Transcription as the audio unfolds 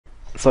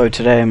So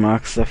today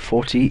marks the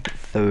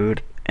 43rd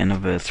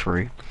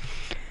anniversary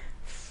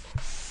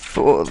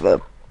for the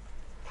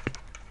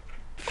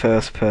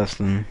first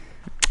person.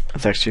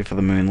 It's actually for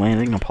the moon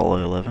landing,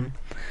 Apollo 11.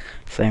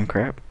 Same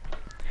crap.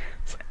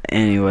 So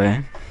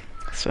anyway,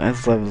 so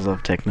as levels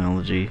of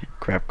technology,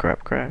 crap.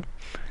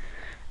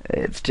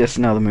 It's just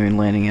another moon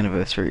landing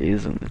anniversary. It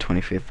isn't the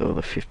 25th or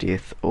the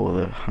 50th or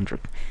the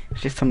 100th.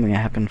 It's just something that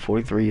happened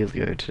 43 years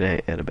ago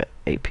today at about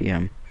 8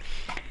 p.m.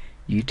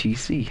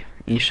 UTC.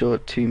 In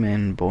short, two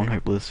men born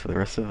hopeless for the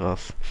rest of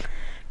us.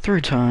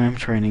 Through time,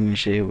 training, and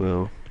sheer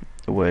will,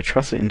 were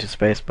thrusted into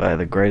space by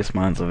the greatest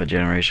minds of a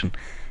generation,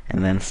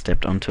 and then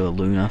stepped onto a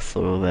lunar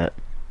soil that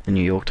the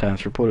New York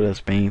Times reported as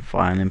being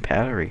fine and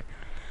powdery.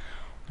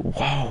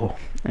 Whoa!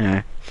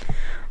 Anyway,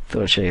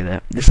 thought I'd show you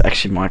that. This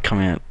actually might come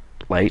out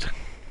late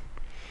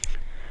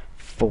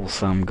for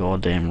some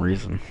goddamn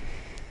reason.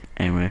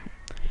 Anyway,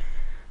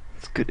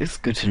 it's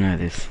good to know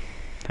this.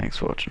 Thanks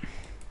for watching.